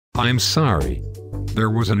I'm sorry.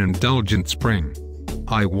 There was an indulgent spring.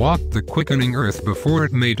 I walked the quickening earth before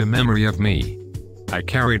it made a memory of me. I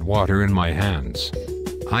carried water in my hands.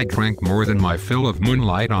 I drank more than my fill of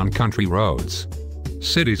moonlight on country roads.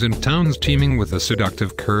 Cities and towns teeming with the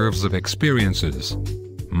seductive curves of experiences.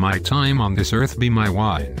 My time on this earth be my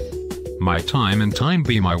wine. My time and time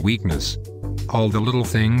be my weakness. All the little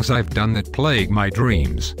things I've done that plague my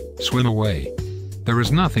dreams, swim away. There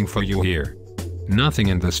is nothing for you here. Nothing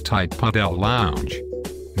in this tight Padel lounge.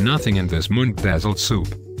 Nothing in this moon-dazzled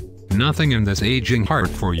soup. Nothing in this aging heart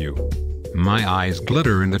for you. My eyes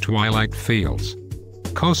glitter in the twilight fields.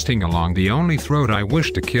 Coasting along the only throat I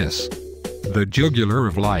wish to kiss. The jugular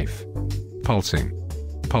of life. Pulsing.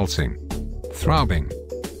 Pulsing. Throbbing.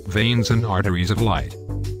 Veins and arteries of light.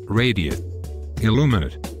 Radiate.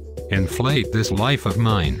 Illuminate. Inflate this life of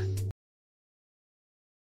mine.